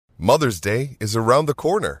Mother's Day is around the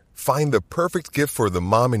corner. Find the perfect gift for the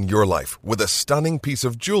mom in your life with a stunning piece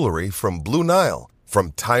of jewelry from Blue Nile.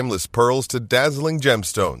 From timeless pearls to dazzling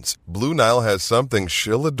gemstones, Blue Nile has something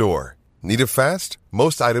she'll adore. Need it fast?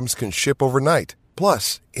 Most items can ship overnight.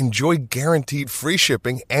 Plus, enjoy guaranteed free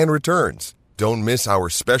shipping and returns. Don't miss our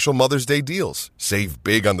special Mother's Day deals. Save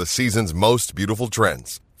big on the season's most beautiful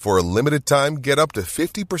trends. For a limited time, get up to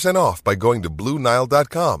 50% off by going to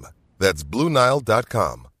BlueNile.com. That's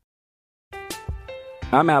BlueNile.com.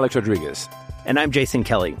 I'm Alex Rodriguez. And I'm Jason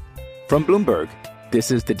Kelly. From Bloomberg,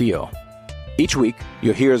 this is The Deal. Each week,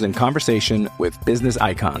 you'll hear us in conversation with business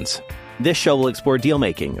icons. This show will explore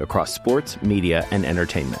deal-making across sports, media, and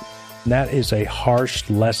entertainment. That is a harsh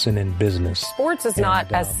lesson in business. Sports is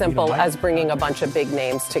not as simple as bringing a bunch of big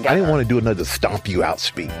names together. I didn't want to do another stomp you out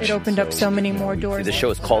speech. It opened up so many more doors. The show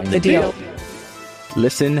is called The Deal.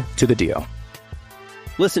 Listen to The Deal.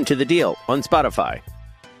 Listen to The Deal on Spotify.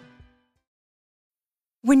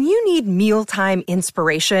 When you need mealtime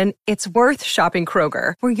inspiration, it's worth shopping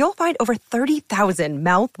Kroger, where you'll find over 30,000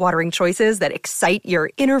 mouth-watering choices that excite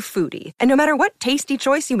your inner foodie. And no matter what tasty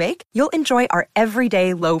choice you make, you'll enjoy our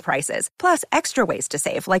everyday low prices, plus extra ways to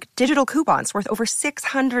save, like digital coupons worth over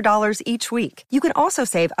 $600 each week. You can also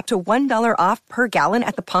save up to $1 off per gallon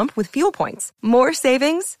at the pump with fuel points. More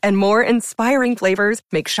savings and more inspiring flavors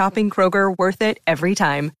make shopping Kroger worth it every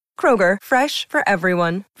time. Kroger, fresh for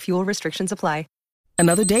everyone. Fuel restrictions apply.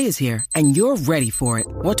 Another day is here, and you're ready for it.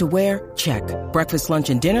 What to wear? Check. Breakfast, lunch,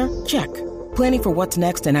 and dinner? Check. Planning for what's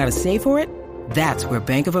next and how to save for it? That's where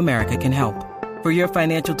Bank of America can help. For your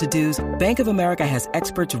financial to-dos, Bank of America has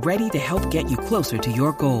experts ready to help get you closer to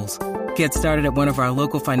your goals. Get started at one of our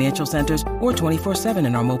local financial centers or 24/7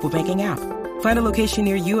 in our mobile banking app. Find a location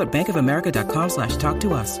near you at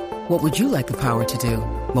bankofamerica.com/talktous. What would you like the power to do?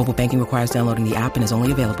 Mobile banking requires downloading the app and is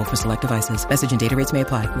only available for select devices. Message and data rates may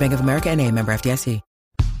apply. Bank of America N.A., member FDIC.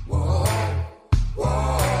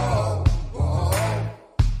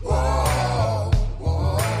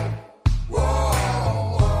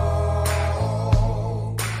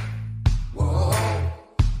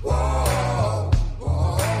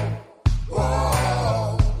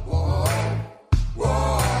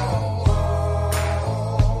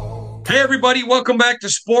 Hey, everybody, welcome back to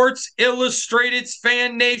Sports Illustrated's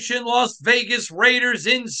Fan Nation Las Vegas Raiders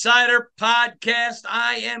Insider Podcast.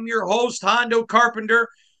 I am your host, Hondo Carpenter,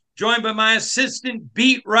 joined by my assistant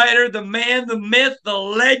beat writer, the man, the myth, the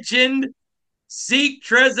legend, Zeke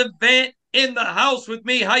Trezevant in the house with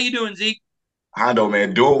me. How you doing, Zeke? Hondo,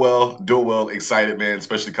 man, doing well, excited, man,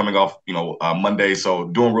 especially coming off, Monday, so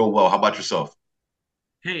doing real well. How about yourself?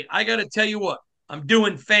 Hey, I got to tell you what, I'm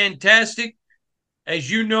doing fantastic.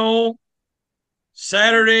 As you know,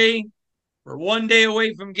 Saturday, we're one day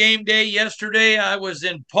away from game day. Yesterday, I was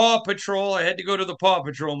in Paw Patrol. I had to go to the Paw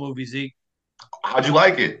Patrol movie, Zeke. How'd you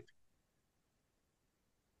like it?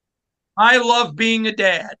 I love being a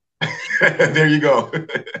dad. There you go.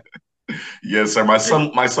 Yes, sir. My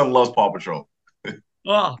son loves Paw Patrol.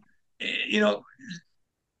 Well,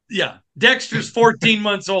 yeah. Dexter's 14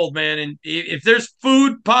 months old, man. And if there's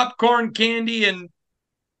food, popcorn, candy, and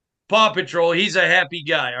Paw Patrol, he's a happy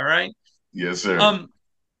guy, all right? Yes, sir.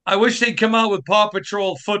 I wish they'd come out with Paw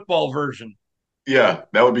Patrol football version. Yeah,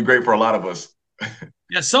 that would be great for a lot of us.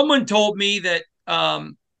 Yeah, someone told me that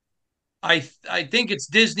I think it's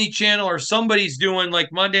Disney Channel or somebody's doing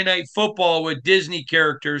like Monday Night Football with Disney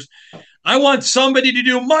characters. I want somebody to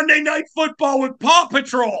do Monday Night Football with Paw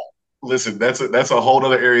Patrol. Listen, that's a whole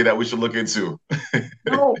other area that we should look into.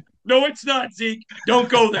 No, it's not, Zeke. Don't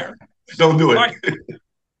go there. Don't do it. All right.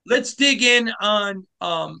 Let's dig in on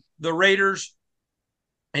the Raiders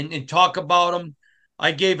and talk about them.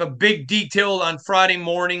 I gave a big detail on Friday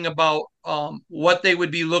morning about what they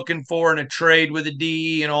would be looking for in a trade with a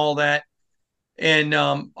DE and all that. And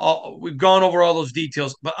we've gone over all those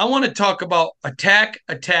details. But I want to talk about attack.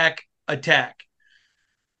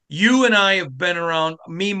 You and I have been around,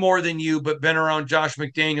 me more than you, but been around Josh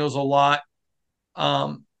McDaniels a lot.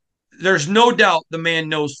 There's no doubt the man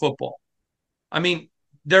knows football. I mean,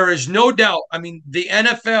 there is no doubt. I mean, the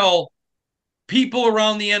NFL, people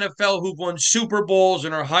around the NFL who've won Super Bowls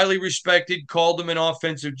and are highly respected called him an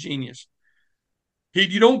offensive genius.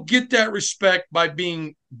 You don't get that respect by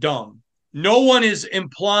being dumb. No one is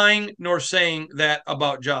implying nor saying that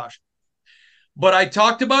about Josh. But I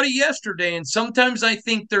talked about it yesterday, and sometimes I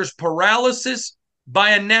think there's paralysis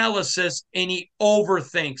by analysis, and he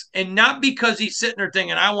overthinks. And not because he's sitting there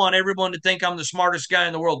thinking, I want everyone to think I'm the smartest guy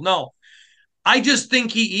in the world. No. I just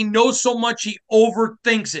think he knows so much he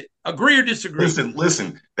overthinks it. Agree or disagree?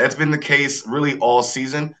 Listen, that's been the case really all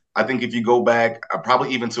season. I think if you go back,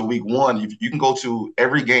 probably even to week one, you can go to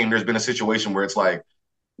every game. There's been a situation where it's like,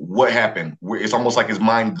 what happened? Where it's almost like his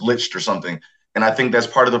mind glitched or something. And I think that's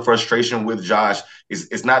part of the frustration with Josh is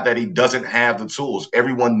it's not that he doesn't have the tools.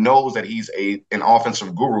 Everyone knows that he's an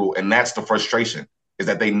offensive guru, and that's the frustration, is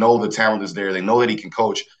that they know the talent is there. They know that he can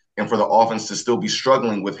coach. And for the offense to still be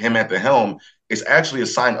struggling with him at the helm, it's actually a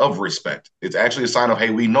sign of respect. It's actually a sign of,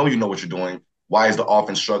 hey, we know you know what you're doing. Why is the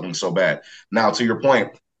offense struggling so bad? Now, to your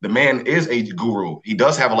point, the man is a guru. He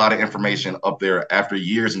does have a lot of information up there after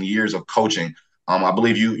years and years of coaching. I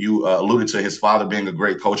believe you alluded to his father being a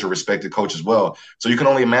great coach, a respected coach as well. So you can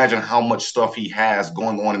only imagine how much stuff he has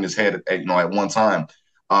going on in his head at one time.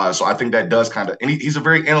 So I think that does kind of, and he's a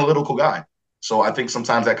very analytical guy. So I think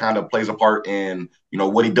sometimes that kind of plays a part in,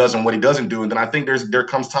 what he does and what he doesn't do. And then I think there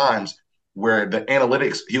comes times where the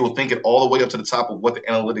analytics, he will think it all the way up to the top of what the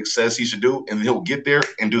analytics says he should do, and he'll get there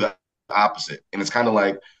and do the opposite. And it's kind of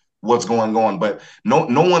like, what's going on. But no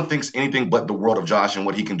one thinks anything but the world of Josh and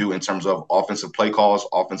what he can do in terms of offensive play calls,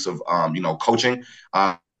 offensive, coaching.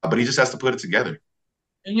 But he just has to put it together.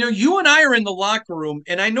 And, you and I are in the locker room,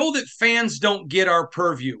 and I know that fans don't get our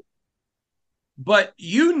purview. But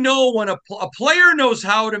when a player knows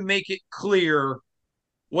how to make it clear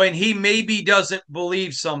when he maybe doesn't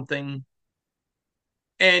believe something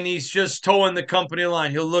and he's just towing the company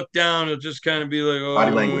line. He'll look down. He'll just kind of be like, oh.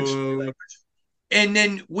 Body language. And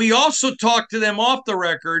then we also talk to them off the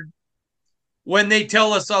record when they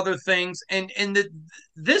tell us other things. And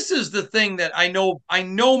this is the thing that I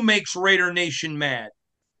know makes Raider Nation mad,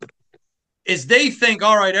 is they think,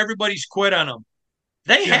 all right, everybody's quit on them.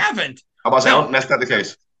 They haven't. How about saying that's not the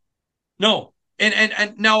case? No.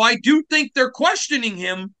 And now I do think they're questioning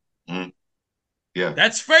him. Mm-hmm. Yeah.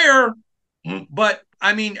 That's fair. Mm-hmm. But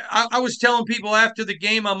I mean, I was telling people after the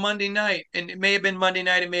game on Monday night, and it may have been Monday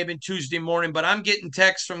night, it may have been Tuesday morning, but I'm getting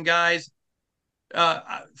texts from guys,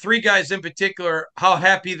 3 guys in particular, how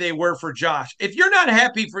happy they were for Josh. If you're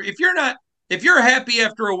happy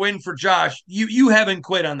after a win for Josh, you haven't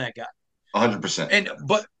quit on that guy. 100%. And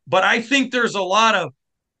but I think there's a lot of,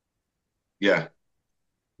 yeah.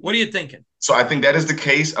 What are you thinking? So I think that is the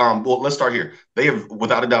case. Well, let's start here. They have,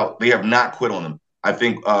 without a doubt, they have not quit on him. I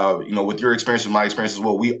think, with your experience and my experience as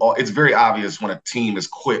well, it's very obvious when a team is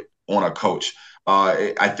quit on a coach.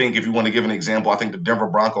 I think if you want to give an example, I think the Denver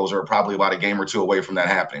Broncos are probably about a game or two away from that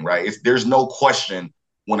happening, right? There's no question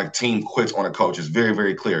when a team quits on a coach. It's very,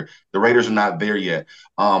 very clear. The Raiders are not there yet.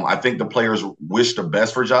 I think the players wish the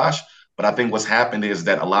best for Josh, but I think what's happened is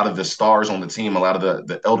that a lot of the stars on the team, a lot of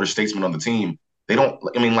the elder statesmen on the team, like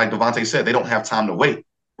Devontae said, they don't have time to wait.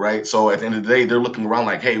 Right. So at the end of the day, they're looking around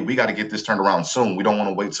like, hey, we got to get this turned around soon. We don't want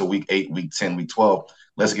to wait till week 8, week 10, week 12.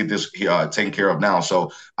 Let's get this taken care of now.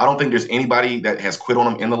 So I don't think there's anybody that has quit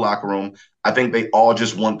on them in the locker room. I think they all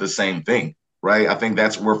just want the same thing. Right. I think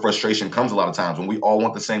that's where frustration comes a lot of times. When we all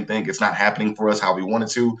want the same thing, it's not happening for us how we want it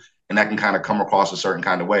to. And that can kind of come across a certain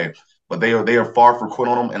kind of way. But they are far from quit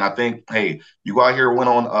on them. And I think, hey, you go out here and win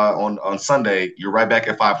on Sunday, you're right back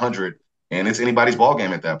at 500, and it's anybody's ball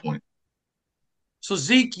game at that point. So,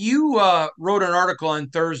 Zeke, you wrote an article on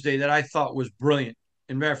Thursday that I thought was brilliant.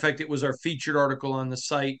 As a matter of fact, it was our featured article on the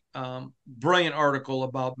site. Brilliant article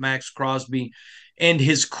about Max Crosby and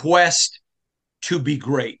his quest to be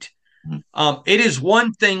great. It is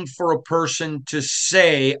one thing for a person to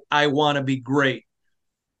say, I want to be great.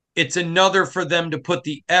 It's another for them to put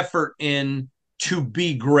the effort in to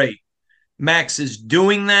be great. Max is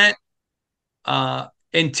doing that.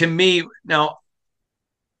 And to me, now,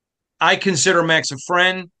 I consider Max a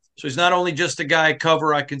friend. So he's not only just a guy I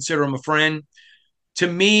cover, I consider him a friend. To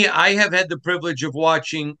me, I have had the privilege of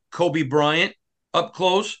watching Kobe Bryant up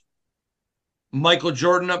close, Michael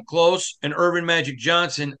Jordan up close, and Irvin Magic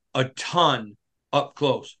Johnson a ton up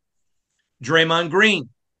close. Draymond Green,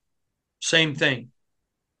 same thing.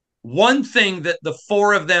 One thing that the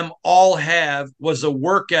 4 of them all have was a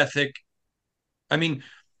work ethic. I mean,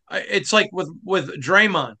 it's like with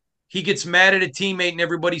Draymond. He gets mad at a teammate and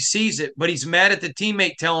everybody sees it, but he's mad at the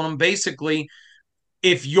teammate telling him basically,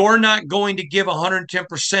 if you're not going to give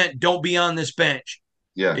 110%, don't be on this bench.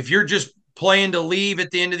 Yeah. If you're just playing to leave at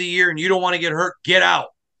the end of the year and you don't want to get hurt, get out.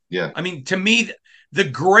 Yeah. I mean, to me, the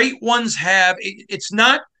great ones have, it's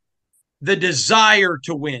not the desire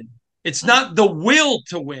to win. It's not the will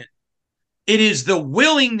to win. It is the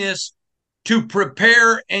willingness to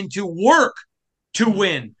prepare and to work to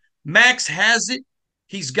win. Max has it.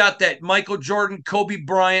 He's got that Michael Jordan, Kobe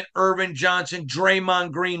Bryant, Irvin Johnson,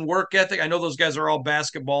 Draymond Green work ethic. I know those guys are all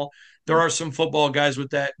basketball. There are some football guys with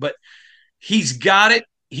that, but he's got it.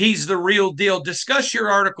 He's the real deal. Discuss your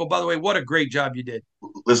article, by the way. What a great job you did.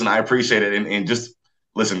 Listen, I appreciate it. And just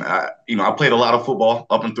Listen, I played a lot of football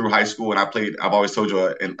up and through high school, and I've always told you,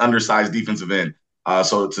 an undersized defensive end.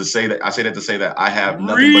 So to say that, I say that to say that I have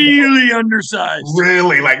nothing but really undersized,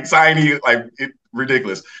 really like tiny,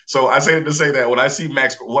 ridiculous. So I say it to say that when I see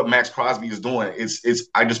what Max Crosby is doing,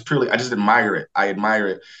 I just admire it. I admire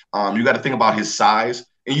it. You got to think about his size,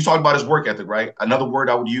 and you talk about his work ethic, right? Another word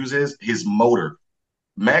I would use is his motor.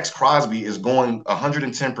 Max Crosby is going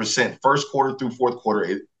 110% first quarter through fourth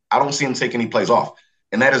quarter. I don't see him take any plays off.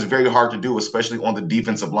 And that is very hard to do, especially on the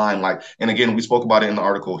defensive line. And again, we spoke about it in the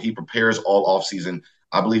article. He prepares all offseason.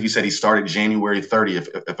 I believe he said he started January 30th,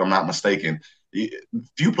 if I'm not mistaken.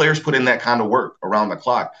 Few players put in that kind of work around the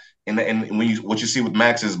clock. And what you see with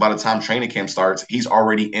Max is by the time training camp starts, he's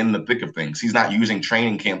already in the thick of things. He's not using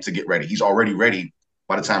training camp to get ready. He's already ready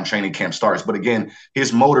by the time training camp starts. But again,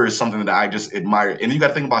 his motor is something that I just admire. And you got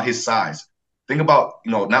to think about his size. Think about,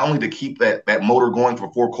 not only to keep that motor going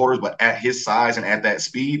for 4 quarters, but at his size and at that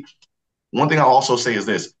speed. One thing I'll also say is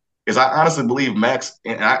this, is I honestly believe Max,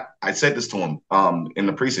 and I said this to him in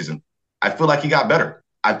the preseason, I feel like he got better.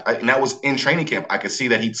 And that was in training camp. I could see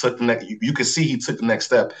that he took the next, you could see he took the next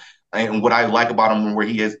step. And what I like about him and where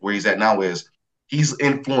he's at now is he's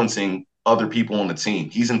influencing other people on the team.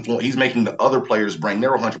 He's making the other players bring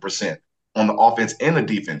their 100% on the offense and the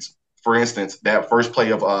defense. For instance, that first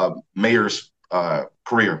play of Mayer's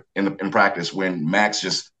career in practice when Max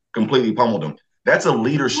just completely pummeled him. That's a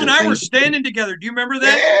leadership. You and I were standing together. Do you remember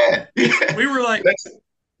that? Yeah. We were like,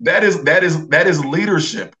 that is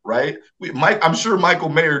leadership, right? I'm sure Michael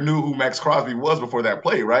Mayer knew who Max Crosby was before that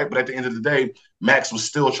play, right? But at the end of the day, Max was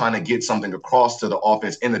still trying to get something across to the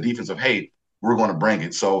offense and the defense of, hey, we're going to bring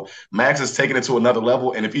it. So Max is taking it to another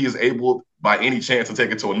level, and if he is able, by any chance, to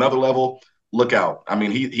take it to another level, look out. I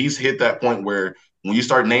mean, he's hit that point where when you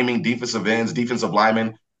start naming defensive ends, defensive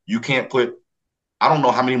linemen, you can't put – I don't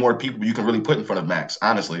know how many more people you can really put in front of Max,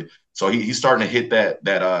 honestly. So he's starting to hit that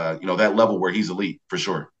level where he's elite for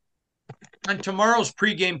sure. On tomorrow's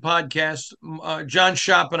pregame podcast, John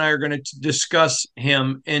Schopp and I are going to discuss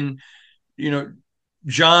him. And,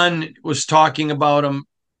 John was talking about him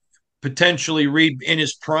potentially in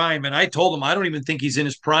his prime. And I told him, I don't even think he's in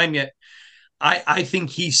his prime yet. I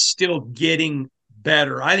think he's still getting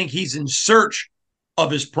better. I think he's in search of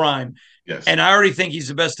his prime. Yes. And I already think he's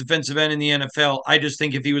the best defensive end in the NFL. I just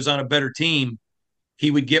think if he was on a better team, he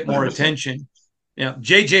would get more 100%. Attention.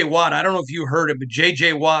 J.J. Watt, I don't know if you heard it, but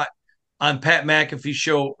J.J. Watt on Pat McAfee's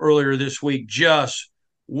show earlier this week just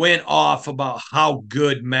went off about how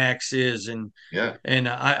good Max is. And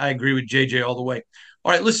I agree with J.J. all the way.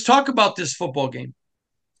 All right, let's talk about this football game.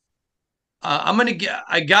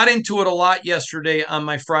 I got into it a lot yesterday on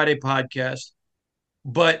my Friday podcast,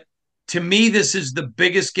 but to me, this is the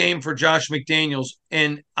biggest game for Josh McDaniels,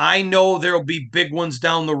 and I know there'll be big ones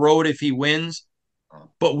down the road if he wins,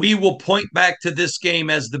 but we will point back to this game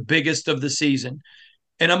as the biggest of the season,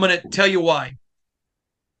 and I'm going to tell you why.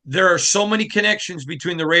 There are so many connections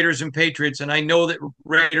between the Raiders and Patriots, and I know that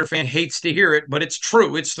Raider fan hates to hear it, but it's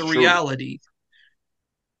true. It's the reality.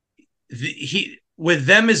 With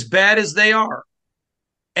them as bad as they are,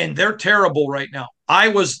 and they're terrible right now. I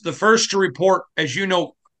was the first to report, as you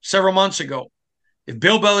know, several months ago, if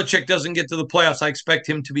Bill Belichick doesn't get to the playoffs, I expect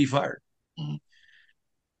him to be fired. Mm-hmm.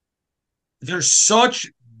 There's such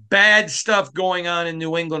bad stuff going on in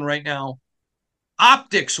New England right now,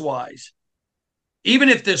 optics-wise. Even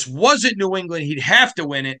if this wasn't New England, he'd have to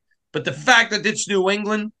win it. But the fact that it's New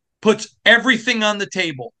England puts everything on the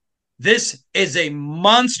table. This is a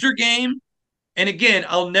monster game. And again,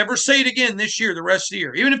 I'll never say it again this year, the rest of the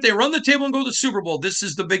year. Even if they run the table and go to the Super Bowl, this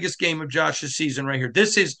is the biggest game of Josh's season right here.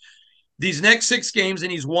 This is these next 6 games,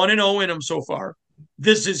 and he's 1-0 in them so far.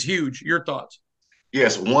 This is huge. Your thoughts?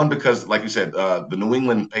 Yes, one, because like you said, the New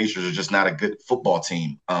England Patriots are just not a good football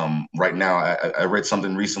team right now. I read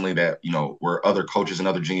something recently that, where other coaches and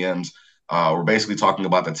other GMs were basically talking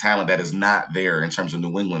about the talent that is not there in terms of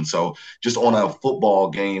New England. So just on a football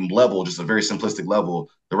game level, just a very simplistic level,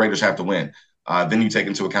 the Raiders have to win. Then you take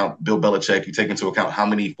into account Bill Belichick. You take into account how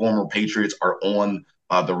many former Patriots are on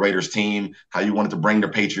the Raiders team, how you wanted to bring the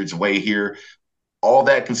Patriots way here. All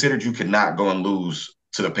that considered, you could not go and lose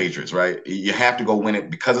to the Patriots, right? You have to go win it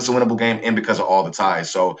because it's a winnable game and because of all the ties.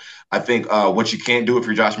 So I think what you can't do if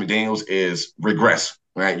you're Josh McDaniels is regress,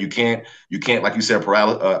 right? You can't, like you said,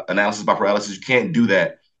 analysis by paralysis. You can't do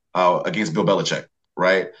that against Bill Belichick.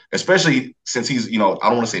 Right. Especially since he's, I don't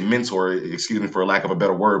want to say mentor, excuse me for lack of a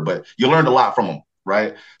better word, but you learned a lot from him.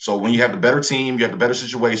 Right. So when you have the better team, you have the better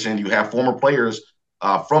situation, you have former players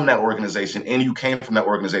from that organization, and you came from that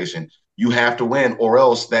organization, you have to win, or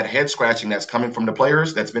else that head scratching that's been coming from the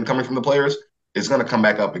players is going to come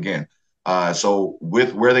back up again. So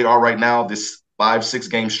with where they are right now, this 5-6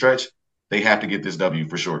 game stretch, they have to get this W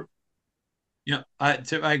for sure. Yeah, I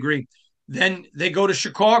agree. Then they go to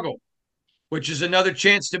Chicago, which is another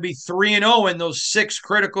chance to be 3-0 in those 6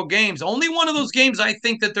 critical games. Only one of those games I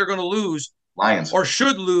think that they're going to lose, Lions, or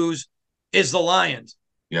should lose, is the Lions.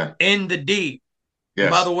 Yeah. In the D. Yes.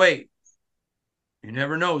 And by the way, you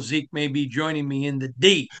never know. Zeke may be joining me in the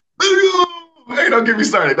D. Hey, don't get me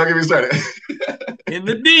started. Don't get me started. In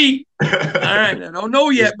the D. All right. I don't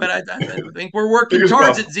know yet, but I think we're working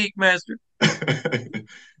towards it, Zeke Master.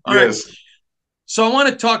 All right. So I want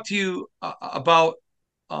to talk to you about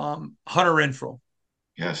Hunter Renfrow.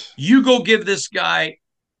 Yes. You go give this guy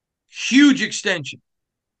huge extension.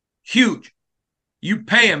 Huge. You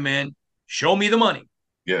pay him, man. Show me the money.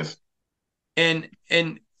 Yes. And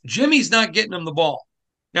Jimmy's not getting him the ball.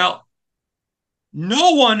 Now,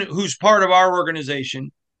 no one who's part of our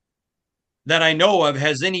organization that I know of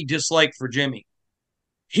has any dislike for Jimmy.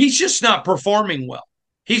 He's just not performing well.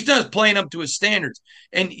 He's not playing up to his standards.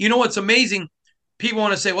 And you know what's amazing? People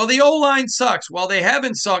want to say, well, the O-line sucks. Well, they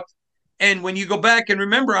haven't sucked. And when you go back and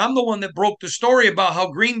remember, I'm the one that broke the story about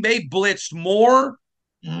how Green Bay blitzed more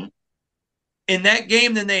in that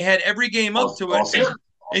game than they had every game up to it.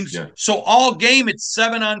 And so all game, it's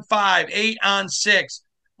 7-on-5, 8-on-6,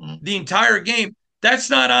 the entire game.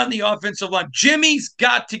 That's not on the offensive line. Jimmy's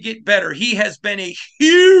got to get better. He has been a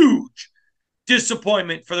huge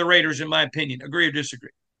disappointment for the Raiders, in my opinion. Agree or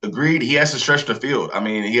disagree? Agreed. He has to stretch the field. I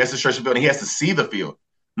mean, he has to stretch the field, and he has to see the field.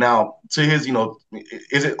 Now, to his,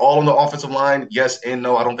 is it all on the offensive line? Yes and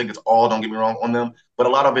no. I don't think it's all, don't get me wrong, on them. But a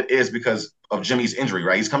lot of it is because of Jimmy's injury,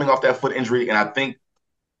 right? He's coming off that foot injury, and I think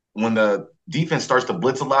when the defense starts to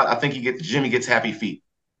blitz a lot, I think Jimmy gets happy feet,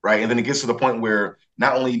 right? And then it gets to the point where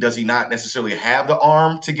not only does he not necessarily have the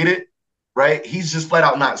arm to get it, right? He's just flat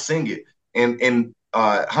out not seeing it. And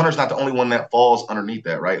Hunter's not the only one that falls underneath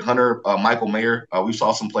that, right? Hunter, Michael Mayer, we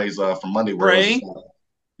saw some plays from Monday where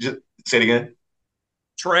just say it again.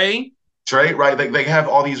 Trey, right? They have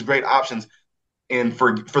all these great options. And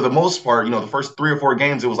for the most part, the first 3 or 4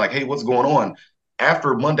 games, it was like, hey, what's going on?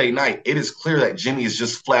 After Monday night, it is clear that Jimmy is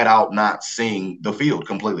just flat out not seeing the field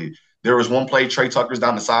completely. There was one play, Trey Tucker's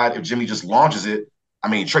down the side. If Jimmy just launches it, I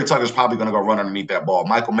mean, Trey Tucker's probably going to go run underneath that ball.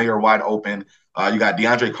 Michael Mayer wide open. You got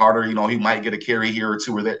DeAndre Carter, he might get a carry here or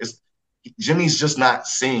two or there. Jimmy's just not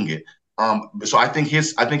seeing it. So I think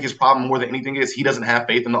his problem more than anything is he doesn't have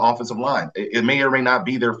faith in the offensive line. It may or may not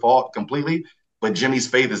be their fault completely, but Jimmy's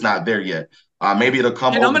faith is not there yet. Maybe it'll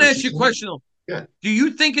come. And I'm going to ask you a question, though. Yeah. Do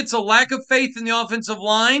you think it's a lack of faith in the offensive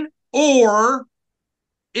line, or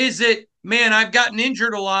is it, man, I've gotten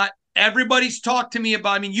injured a lot. Everybody's talked to me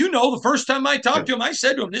about, the first time I talked to him, I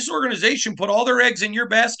said to him, this organization put all their eggs in your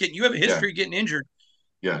basket, and you have a history of getting injured.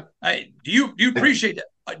 Yeah. Do you appreciate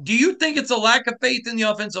that? Do you think it's a lack of faith in the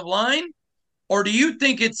offensive line, or do you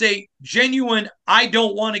think it's a genuine, I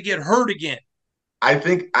don't want to get hurt again? I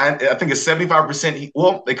think it's 75%.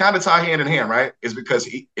 Well, they kind of tie hand in hand, right? It's because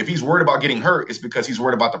if he's worried about getting hurt, it's because he's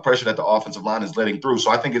worried about the pressure that the offensive line is letting through.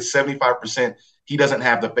 So I think it's 75% he doesn't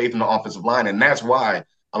have the faith in the offensive line, and that's why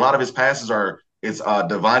a lot of his passes it's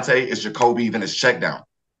Devontae, it's Jacoby, then it's check down,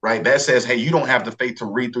 right? That says, hey, you don't have the faith to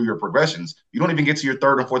read through your progressions. You don't even get to your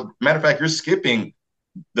third and fourth. Matter of fact, you're skipping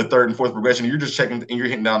the third and fourth progression. You're just checking and you're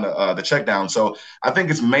hitting down the check down. So I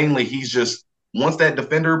think it's mainly he's just. Once that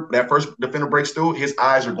first defender breaks through, his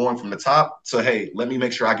eyes are going from the top to, hey, let me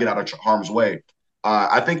make sure I get out of harm's way.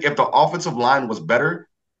 I think if the offensive line was better,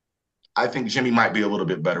 I think Jimmy might be a little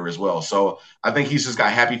bit better as well. So I think he's just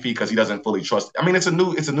got happy feet because he doesn't fully trust. I mean, it's a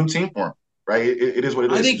new team for him, right? It is what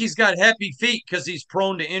it is. I think he's got happy feet because he's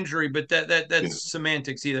prone to injury, but that's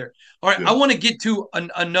semantics either. All right, I want to get to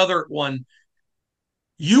another one.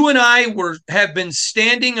 You and I have been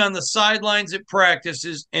standing on the sidelines at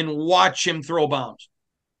practices and watch him throw bombs.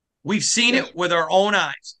 We've seen it with our own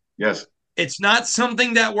eyes. Yes. It's not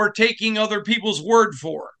something that we're taking other people's word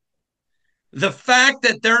for. The fact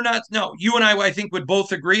that they're not, you and I think would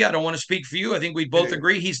both agree. I don't want to speak for you. I think we both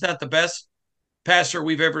agree he's not the best passer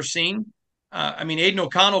we've ever seen. Aiden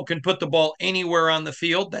O'Connell can put the ball anywhere on the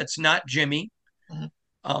field. That's not Jimmy.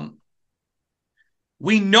 Mm-hmm.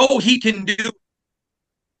 We know he can do.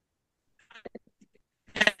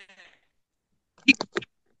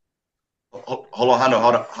 Hold on,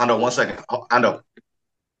 Hondo, 1 second. Hondo.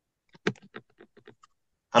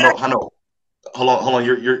 Hold on.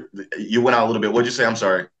 You went out a little bit. What'd you say? I'm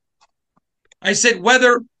sorry. I said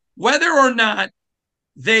whether or not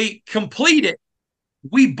they complete it,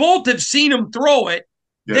 we both have seen him throw it.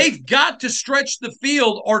 Yes. They've got to stretch the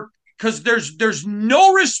field, or because there's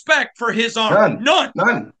no respect for his arm. None.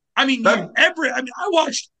 I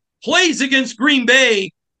watched plays against Green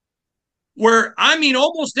Bay where, I mean,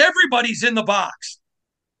 almost everybody's in the box.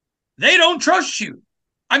 They don't trust you.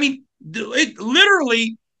 I mean, it's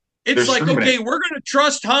like, okay, we're going to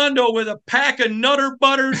trust Hondo with a pack of Nutter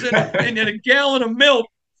Butters and a gallon of milk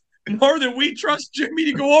more than we trust Jimmy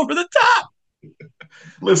to go over the top.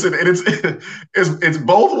 Listen, and it's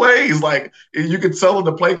both ways. Like, you could tell in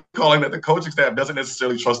the play calling that the coaching staff doesn't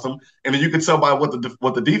necessarily trust him, and then you could tell by what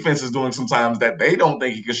the defense is doing sometimes that they don't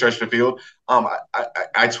think he can stretch the field.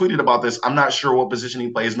 I tweeted about this. I'm not sure what position he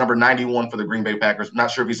plays. Number 91 for the Green Bay Packers. I'm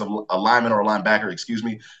not sure if he's a lineman or a linebacker. Excuse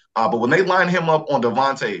me. But when they line him up on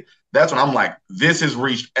Devontae, that's when I'm like, this has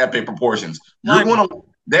reached epic proportions. You're going to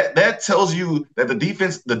that tells you that the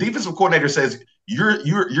defensive coordinator says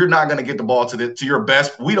you're not going to get the ball to your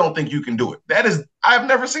best. We don't think you can do it. I've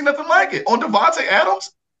never seen nothing like it on Devontae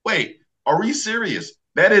Adams. Wait, are we serious?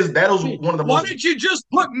 That was one of the most. Why did you just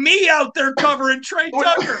put me out there covering Trey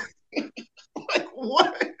Tucker? Like,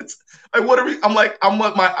 what? Like, what are we?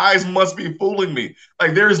 My eyes must be fooling me.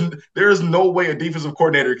 Like, there is no way a defensive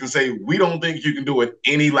coordinator can say we don't think you can do it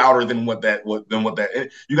any louder than what that.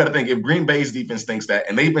 You got to think, if Green Bay's defense thinks that,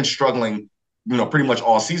 and they've been struggling, pretty much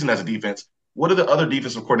all season as a defense. What do the other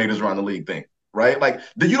defensive coordinators around the league think? Right? Like,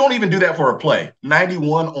 you don't even do that for a play.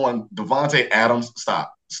 91 on Devontae Adams.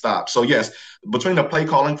 Stop. So yes, between the play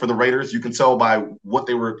calling for the Raiders, you can tell by what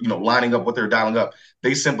they were, lining up, what they were dialing up.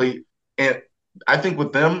 They simply, and I think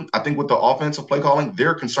with the offensive play calling,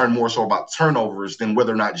 they're concerned more so about turnovers than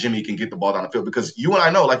whether or not Jimmy can get the ball down the field. Because you and I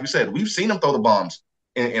know, like you said, we've seen him throw the bombs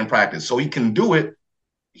in practice. So he can do it.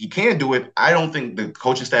 He can do it. I don't think the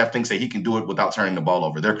coaching staff thinks that he can do it without turning the ball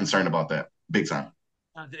over. They're concerned about that big time.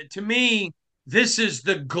 To me, this is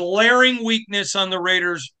the glaring weakness on the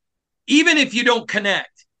Raiders, even if you don't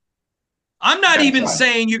connect. I'm not even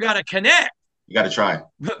saying you got to connect. You got to try.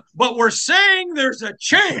 But we're saying there's a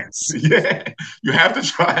chance. Yeah, you have to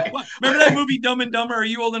try. Remember that movie Dumb and Dumber? Are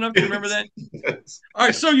you old enough to remember that? Yes. All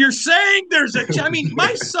right, so you're saying there's a chance. I mean,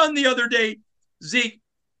 my son the other day, Zeke,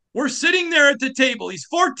 we're sitting there at the table. He's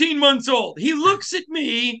 14 months old. He looks at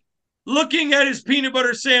me looking at his peanut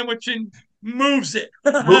butter sandwich and moves it.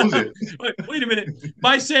 Wait a minute.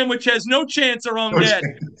 My sandwich has no chance around Dad.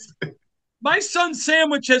 My son's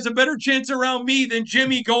sandwich has a better chance around me than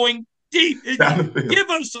Jimmy going deep. Give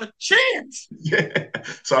us a chance. Yeah.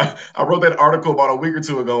 So I wrote that article about a week or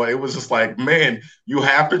two ago. It was just like, man, you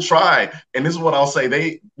have to try. And this is what I'll say.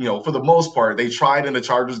 They, for the most part, they tried in the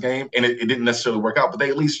Chargers game and it didn't necessarily work out, but they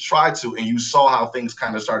at least tried to. And you saw how things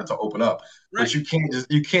kind of started to open up. Right. But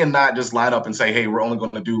you cannot just line up and say, hey, we're only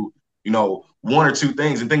going to do, one or two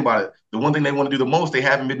things. And think about it. The one thing they want to do the most, they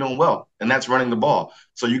haven't been doing well, and that's running the ball.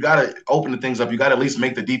 So you got to open the things up. You got to at least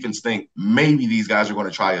make the defense think maybe these guys are going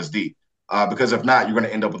to try us deep. Because if not, you're going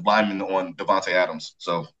to end up with linemen on Devontae Adams.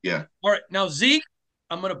 So, yeah. All right. Now, Zeke,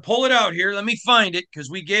 I'm going to pull it out here. Let me find it because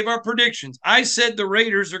we gave our predictions. I said the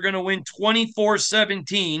Raiders are going to win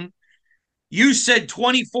 24-17. You said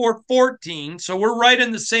 24-14. So we're right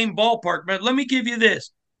in the same ballpark. But let me give you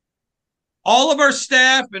this. All of our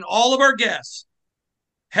staff and all of our guests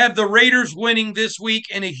have the Raiders winning this week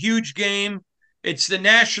in a huge game. It's the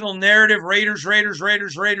national narrative. Raiders.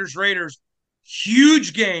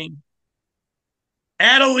 Huge game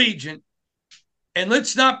at Allegiant. And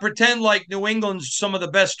let's not pretend like New England's some of the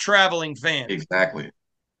best traveling fans. Exactly.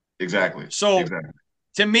 So,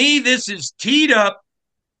 to me, this is teed up.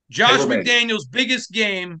 Josh McDaniels' biggest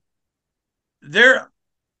game.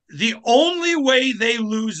 The only way they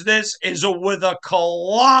lose this is with a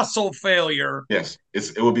colossal failure. Yes,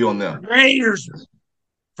 it will be on them. Raiders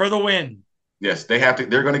for the win. Yes, they have to.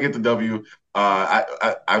 They're going to get the W.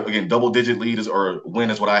 Again, double-digit lead or win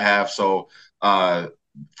is what I have. So,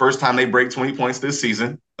 first time they break 20 points this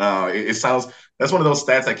season. It sounds that's one of those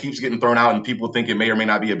stats that keeps getting thrown out, and people think it may or may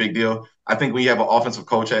not be a big deal. I think when you have an offensive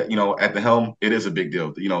coach at the helm, it is a big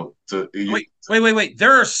deal. Wait.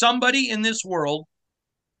 There are somebody in this world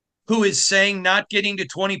who is saying not getting to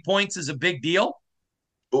 20 points is a big deal?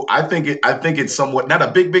 Well, I think it's somewhat not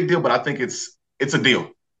a big deal, but I think it's a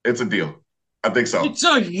deal. It's a deal. I think so. It's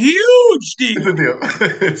a huge deal. It's a deal.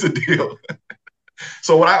 It's a deal.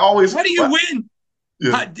 So how do you win?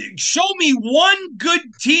 Yeah. Show me one good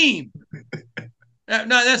team. No,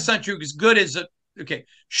 that's not true. As good as okay.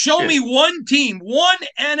 Show me one team, one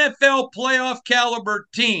NFL playoff caliber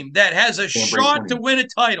team that has a shot to win a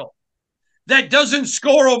title that doesn't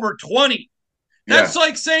score over 20. That's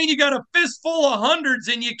like saying you got a fistful of hundreds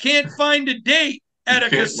and you can't find a date at a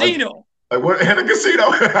casino. Like what at a casino?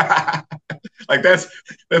 Like that's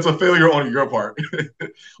a failure on your part.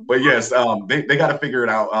 But yes, they got to figure it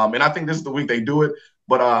out. And I think this is the week they do it.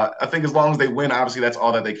 But I think as long as they win, obviously that's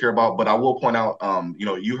all that they care about. But I will point out,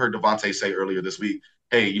 you heard Devontae say earlier this week,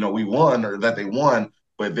 hey, we won, or that they won,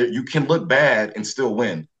 but you can look bad and still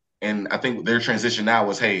win. And I think their transition now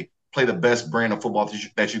was, hey, play the best brand of football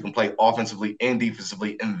that you can play offensively and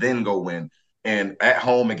defensively, and then go win. And at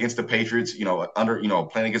home against the Patriots,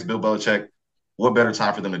 playing against Bill Belichick, what better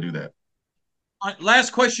time for them to do that? Last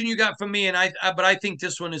question you got from me, but I think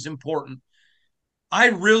this one is important. I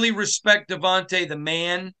really respect Devontae, the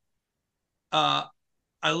man. I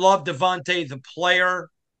love Devontae, the player,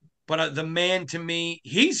 but the man, to me,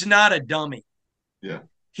 he's not a dummy. Yeah.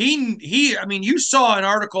 I mean, you saw an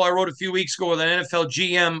article I wrote a few weeks ago with an NFL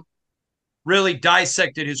GM really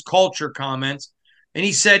dissected his culture comments, and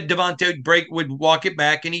he said Devontae would walk it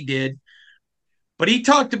back, and he did. But he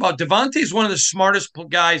talked about Devontae is one of the smartest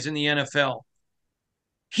guys in the NFL.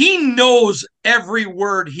 He knows every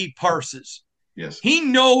word he parses. Yes. He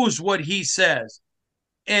knows what he says.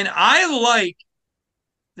 And I like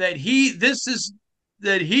that he's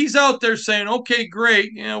out there saying, okay,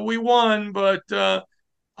 great, we won, but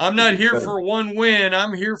I'm not here for one win.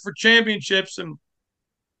 I'm here for championships, and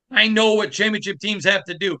I know what championship teams have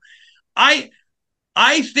to do. I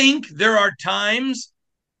think there are times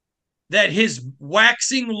that his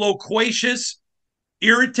waxing loquacious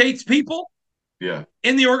irritates people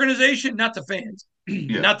in the organization, not the fans,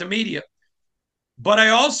 not the media. But I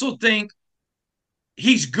also think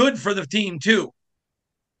he's good for the team too.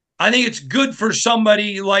 I think it's good for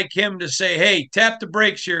somebody like him to say, hey, tap the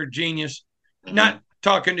brakes here, genius. Mm-hmm. Not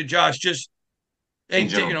talking to Josh, just, hey,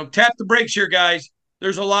 tap the brakes here, guys.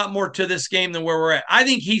 There's a lot more to this game than where we're at. I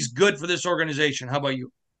think he's good for this organization. How about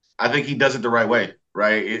you? I think he does it the right way,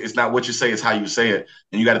 right? It's not what you say, it's how you say it.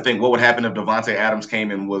 And you got to think, what would happen if Davante Adams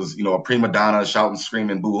came and was, a prima donna, shouting,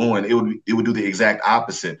 screaming, boo-hooing? It would do the exact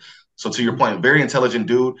opposite. So to your point, very intelligent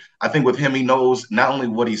dude. I think with him, he knows not only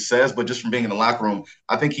what he says, but just from being in the locker room,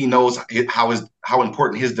 I think he knows how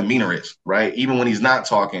important his demeanor is, right? Even when he's not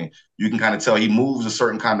talking, you can kind of tell he moves a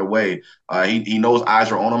certain kind of way. He knows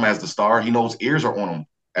eyes are on him as the star. He knows ears are on him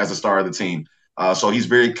as the star of the team. So he's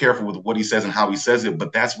very careful with what he says and how he says it,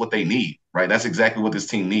 but that's what they need, right? That's exactly what this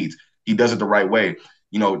team needs. He does it the right way.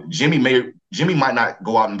 Jimmy might not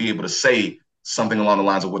go out and be able to say something along the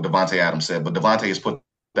lines of what Davante Adams said, but Davante has put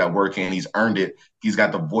that work in. He's earned it. He's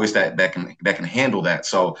got the voice that can handle that.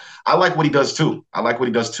 So I like what he does too.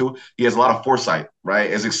 He has a lot of foresight, right?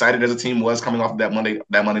 As excited as the team was coming off of that Monday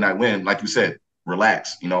night win, like you said,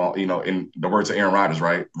 relax, in the words of Aaron Rodgers,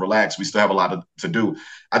 right? Relax. We still have a lot to do.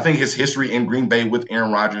 I think his history in Green Bay with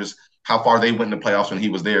Aaron Rodgers, how far they went in the playoffs when he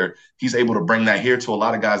was there, he's able to bring that here to a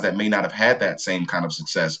lot of guys that may not have had that same kind of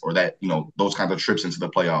success or that, those kinds of trips into the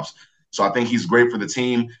playoffs. So I think he's great for the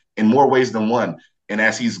team in more ways than one. And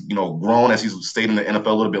as he's, grown, as he's stayed in the NFL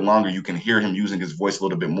a little bit longer, you can hear him using his voice a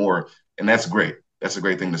little bit more. And that's great. That's a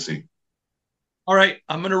great thing to see. All right.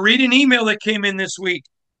 I'm going to read an email that came in this week.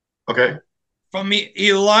 Okay. From me,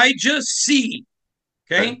 Elijah C.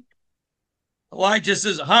 Okay. Elijah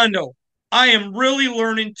says, Hondo, I am really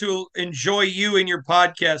learning to enjoy you and your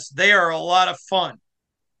podcast. They are a lot of fun.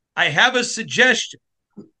 I have a suggestion.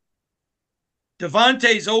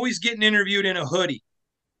 Devontae's always getting interviewed in a hoodie.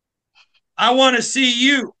 I want to see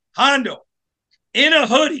you, Hondo, in a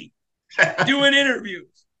hoodie, doing interviews.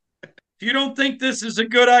 If you don't think this is a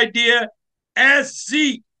good idea, ask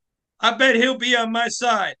Zeke. I bet he'll be on my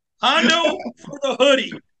side. Hondo for the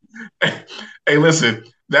hoodie. Hey, listen,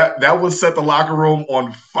 that would set the locker room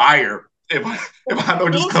on fire if Hondo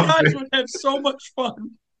just comes in. Those guys would have so much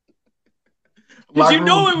fun. Because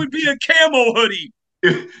it would be a camo hoodie.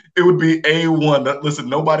 It would be A1. Listen,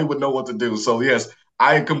 nobody would know what to do. So, yes,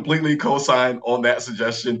 I completely co-sign on that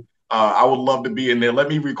suggestion. I would love to be in there. Let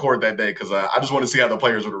me record that day because I just want to see how the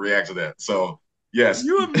players would react to that. So, yes. Can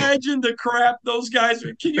you imagine the crap those guys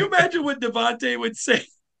would – can you imagine what Devontae would say?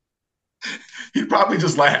 He'd probably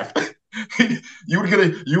just laugh. You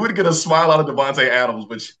would get a smile out of Davante Adams,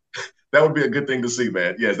 which that would be a good thing to see,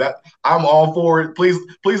 man. Yes, I'm all for it.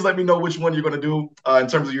 Please let me know which one you're going to do in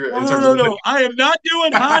terms of your. No. I am not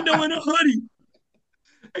doing Hondo in a hoodie.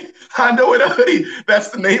 Hondo in a hoodie. That's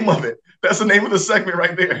the name of it. That's the name of the segment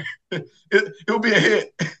right there. It'll be a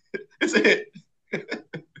hit. It's a hit.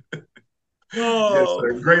 Yes,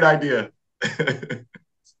 sir. Great idea.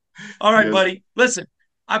 All right, buddy. Listen,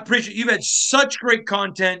 I appreciate you've had such great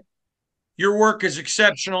content. Your work is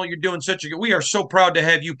exceptional. You're doing such a good. We are so proud to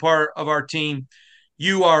have you part of our team.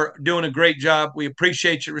 You are doing a great job. We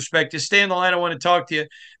appreciate you, respect you. Stay on the line. I want to talk to you.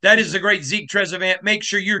 That is the great Zeke Trezevant. Make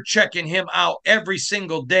sure you're checking him out every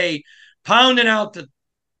single day, pounding out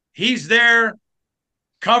he's there,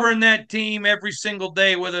 covering that team every single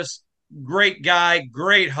day with us. great guy,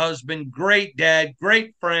 great husband, great dad,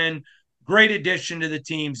 great friend, great addition to the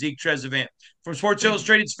team, Zeke Trezevant. From Sports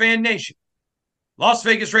Illustrated's Fan Nation, Las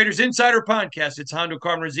Vegas Raiders Insider Podcast, it's Hondo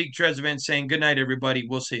Carter and Zeke Trezevant saying good night, everybody.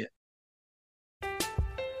 We'll see you.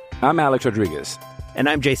 I'm Alex Rodriguez. And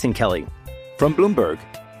I'm Jason Kelly. From Bloomberg,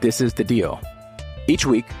 this is The Deal. Each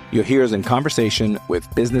week, you'll hear us in conversation with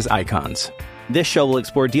business icons. This show will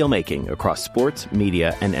explore deal-making across sports,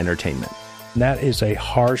 media, and entertainment. That is a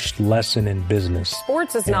harsh lesson in business.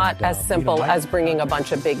 Sports is not as simple as bringing a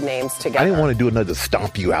bunch of big names together. I didn't want to do another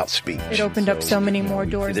stomp you out speech. It opened up so many more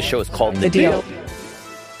doors. The show is called The Deal.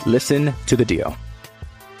 Listen to The Deal.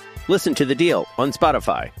 Listen to The Deal on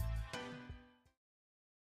Spotify.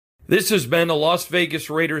 This has been a Las Vegas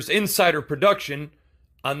Raiders Insider production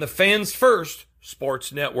on the Fans First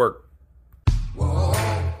Sports Network. Whoa,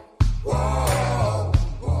 whoa.